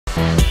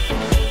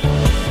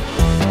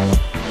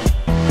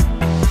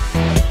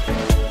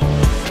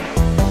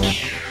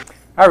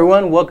Hi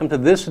everyone, welcome to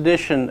this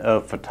edition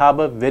of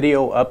Futaba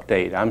Video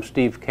Update. I'm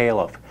Steve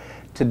Califf.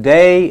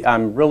 Today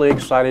I'm really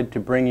excited to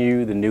bring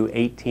you the new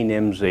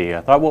 18MZ.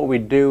 I thought what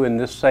we'd do in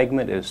this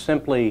segment is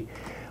simply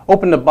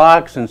open the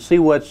box and see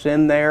what's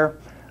in there,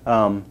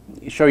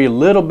 show you a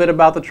little bit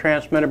about the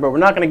transmitter, but we're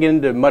not going to get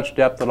into much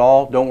depth at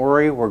all. Don't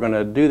worry, we're going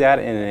to do that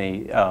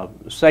in a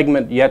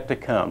segment yet to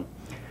come.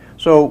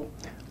 So,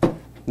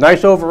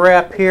 nice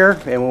overwrap here,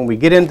 and when we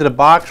get into the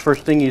box,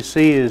 first thing you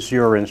see is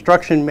your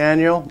instruction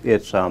manual.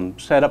 It's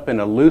set up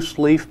in a loose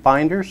leaf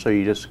binder, so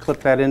you just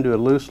clip that into a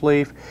loose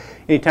leaf.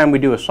 Anytime we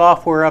do a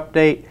software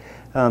update,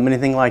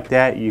 anything like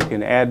that, you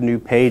can add new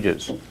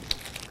pages.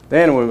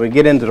 Then when we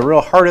get into the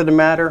real heart of the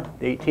matter,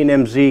 the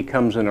 18MZ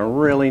comes in a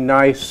really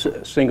nice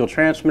single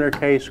transmitter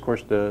case, of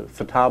course the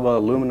Futaba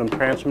aluminum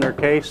transmitter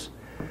case.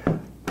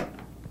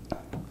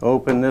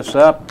 Open this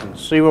up and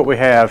see what we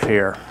have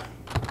here.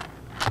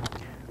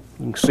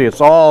 You can see it's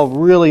all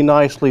really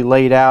nicely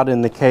laid out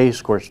in the case.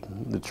 Of course,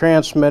 the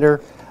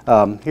transmitter.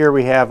 Here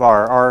we have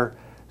our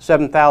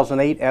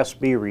R7008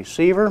 SB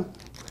receiver.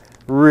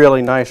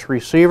 Really nice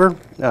receiver.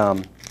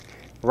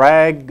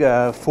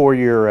 Rag for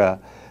your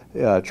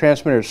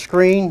transmitter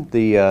screen.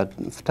 The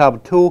Futaba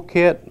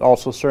toolkit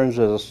also serves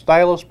as a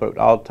stylus, but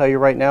I'll tell you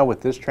right now with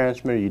this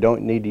transmitter you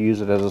don't need to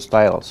use it as a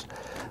stylus.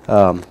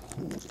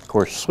 Of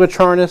course, switch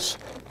harness,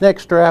 neck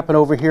strap, and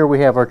over here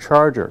we have our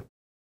charger.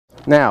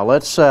 Now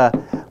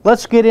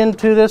let's get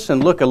into this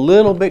and look a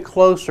little bit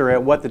closer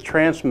at what the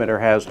transmitter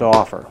has to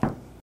offer.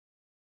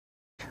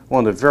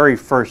 One of the very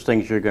first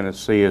things you're going to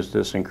see is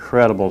this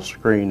incredible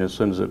screen as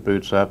soon as it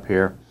boots up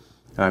here.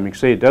 You can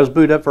see it does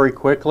boot up very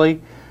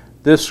quickly.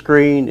 This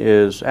screen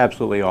is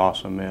absolutely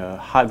awesome.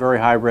 Very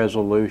high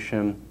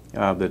resolution.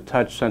 The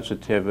touch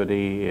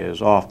sensitivity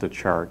is off the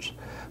charts.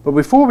 But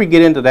before we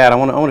get into that, I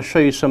want to show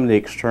you some of the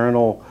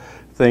external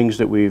things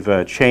that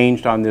we've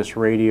changed on this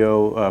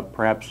radio.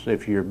 Perhaps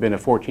if you've been a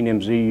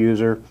 14MZ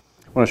user,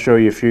 I want to show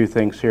you a few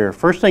things here.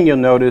 First thing you'll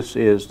notice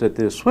is that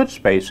the switch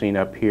spacing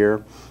up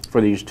here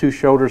for these two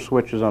shoulder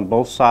switches on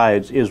both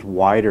sides is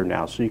wider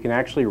now, so you can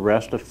actually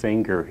rest a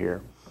finger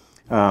here.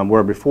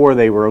 Where before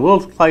they were a little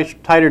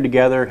tighter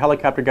together.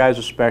 Helicopter guys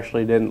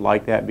especially didn't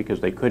like that because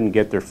they couldn't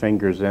get their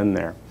fingers in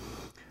there.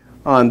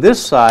 On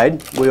this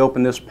side, we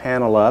open this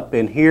panel up,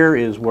 and here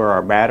is where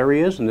our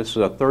battery is, and this is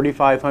a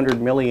 3500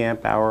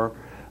 milliamp hour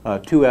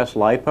 2S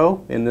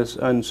LiPo in this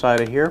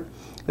inside of here.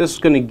 This is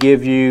going to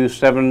give you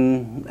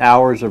 7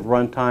 hours of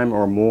runtime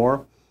or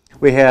more.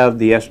 We have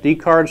the SD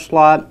card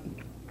slot,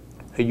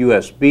 a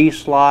USB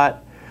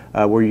slot,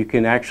 where you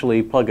can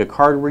actually plug a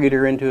card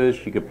reader into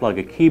it. You could plug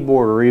a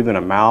keyboard or even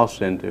a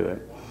mouse into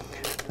it.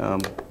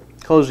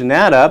 Closing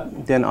that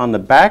up, then on the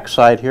back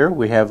side here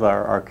we have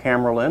our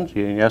camera lens.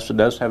 Yes, it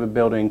does have a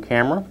built-in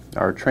camera,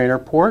 our trainer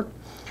port.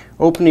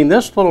 Opening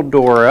this little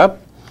door up,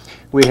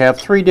 we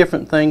have three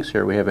different things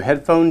here. We have a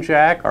headphone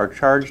jack, our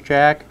charge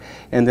jack,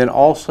 and then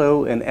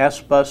also an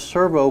S-Bus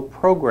Servo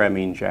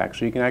programming jack.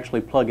 So you can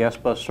actually plug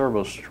S-Bus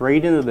Servo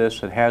straight into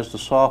this. It has the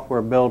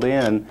software built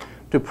in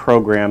to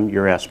program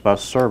your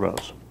S-Bus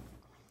servos.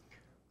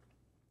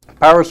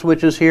 Power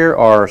switches here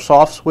are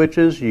soft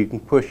switches. You can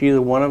push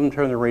either one of them to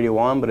turn the radio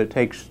on, but it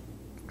takes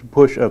the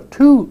push of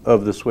two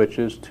of the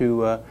switches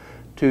to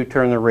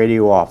turn the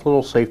radio off. A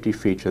little safety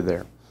feature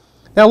there.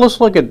 Now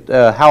let's look at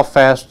how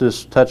fast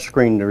this touch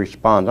screen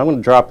responds. I'm going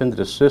to drop into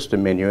the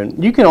system menu,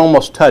 and you can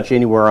almost touch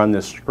anywhere on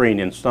this screen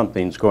and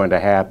something's going to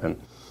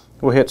happen.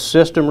 We'll hit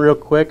system real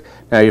quick.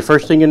 Now the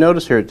first thing you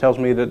notice here, it tells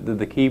me that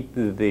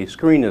the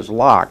screen is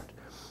locked.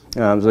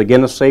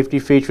 Again, a safety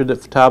feature that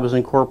Futaba has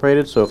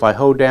incorporated. So if I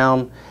hold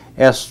down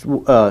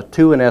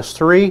S2 and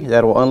S3,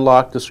 that will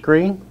unlock the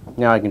screen.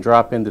 Now I can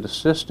drop into the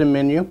system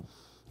menu.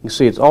 You can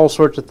see it's all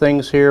sorts of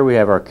things here. We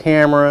have our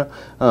camera,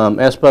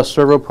 S-Bus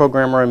Servo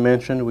Programmer I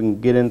mentioned. We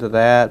can get into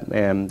that,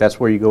 and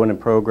that's where you go in and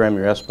program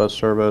your S-Bus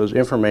servos,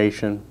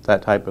 information,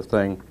 that type of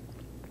thing.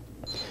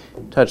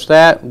 Touch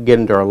that, get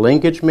into our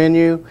linkage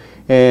menu,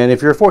 and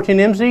if you're a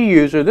 14MZ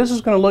user, this is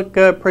going to look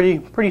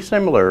pretty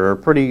similar or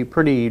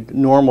pretty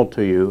normal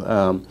to you.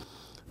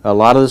 A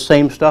lot of the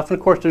same stuff, and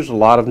of course there's a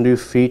lot of new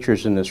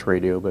features in this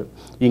radio, but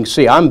you can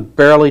see I'm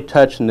barely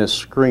touching this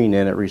screen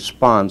and it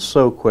responds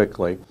so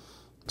quickly.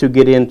 To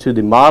get into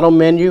the model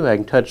menu, I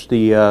can touch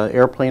the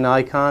airplane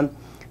icon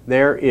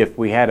there. If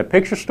we had a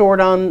picture stored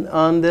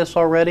on this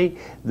already,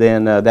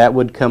 then that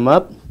would come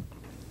up.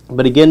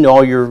 But again,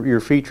 all your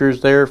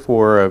features there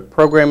for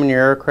programming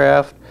your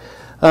aircraft.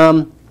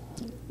 The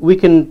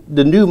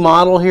new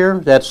model here,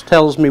 that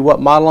tells me what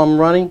model I'm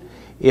running.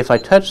 If I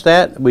touch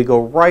that, we go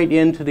right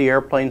into the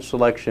airplane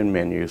selection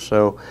menu.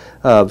 So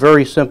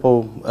very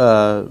simple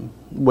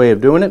way of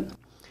doing it.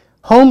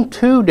 Home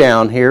 2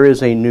 down here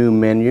is a new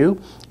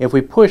menu. If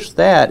we push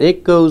that,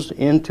 it goes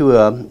into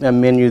a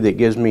menu that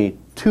gives me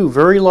two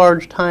very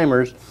large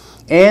timers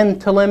and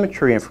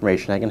telemetry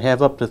information. I can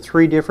have up to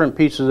 3 different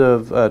pieces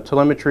of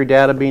telemetry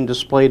data being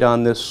displayed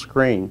on this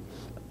screen.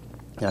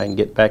 I can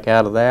get back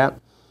out of that.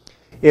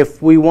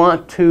 If we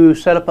want to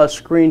set up a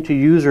screen to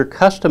user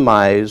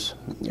customize,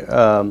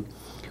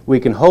 we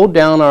can hold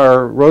down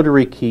our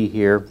rotary key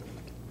here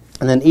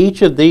And then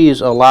each of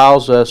these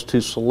allows us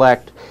to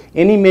select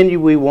any menu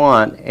we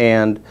want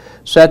and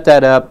set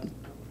that up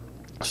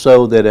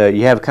so that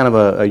you have kind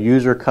of a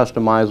user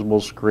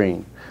customizable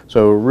screen.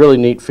 So a really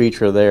neat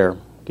feature there.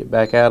 Get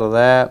back out of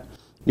that.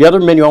 The other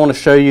menu I want to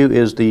show you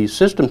is the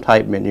system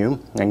type menu.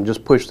 I can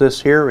just push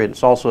this here.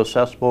 It's also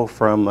accessible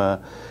from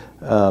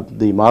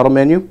the model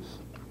menu.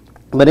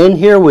 But in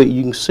here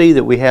you can see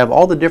that we have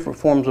all the different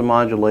forms of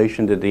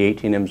modulation that the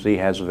 18MZ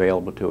has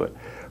available to it.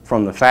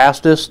 From the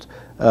FASSTest,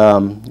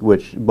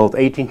 which both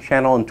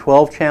 18-channel and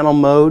 12-channel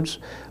modes.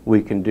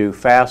 We can do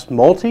fast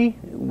multi,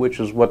 which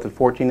is what the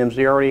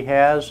 14MZ already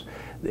has,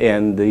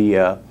 and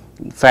the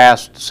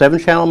fast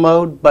 7-channel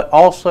mode, but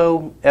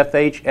also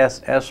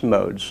FHSS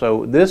mode.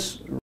 So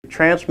this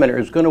transmitter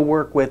is going to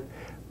work with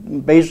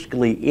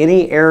basically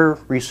any air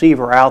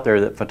receiver out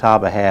there that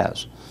Futaba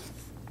has.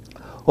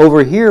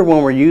 Over here,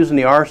 when we're using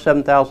the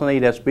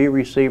R7008 SB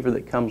receiver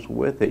that comes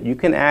with it, you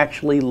can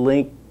actually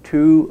link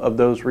 2 of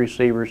those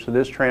receivers to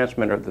this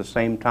transmitter at the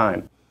same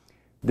time.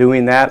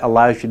 Doing that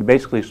allows you to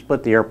basically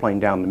split the airplane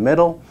down the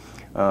middle.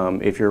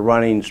 If you're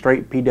running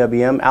straight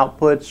PWM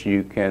outputs,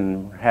 you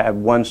can have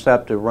one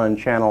step to run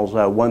channels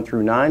 1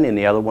 through 9 and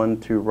the other one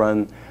to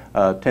run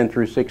 10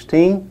 through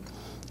 16.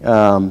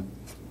 And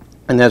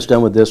that's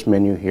done with this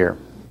menu here.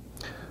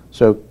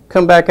 So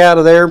come back out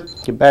of there,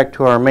 get back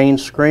to our main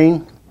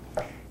screen,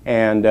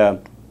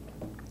 and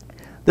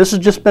this has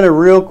just been a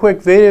real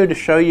quick video to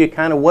show you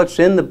kind of what's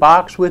in the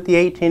box with the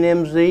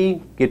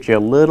 18MZ, get you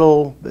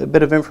a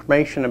bit of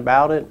information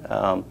about it.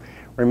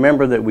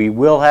 Remember that we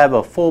will have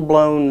a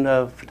full-blown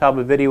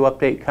Futaba video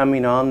update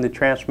coming on the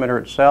transmitter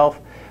itself.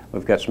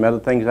 We've got some other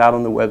things out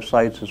on the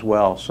websites as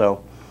well.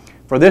 So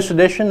for this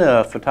edition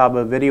of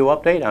Futaba Video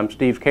Update, I'm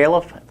Steve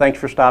Califf. Thanks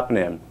for stopping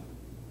in.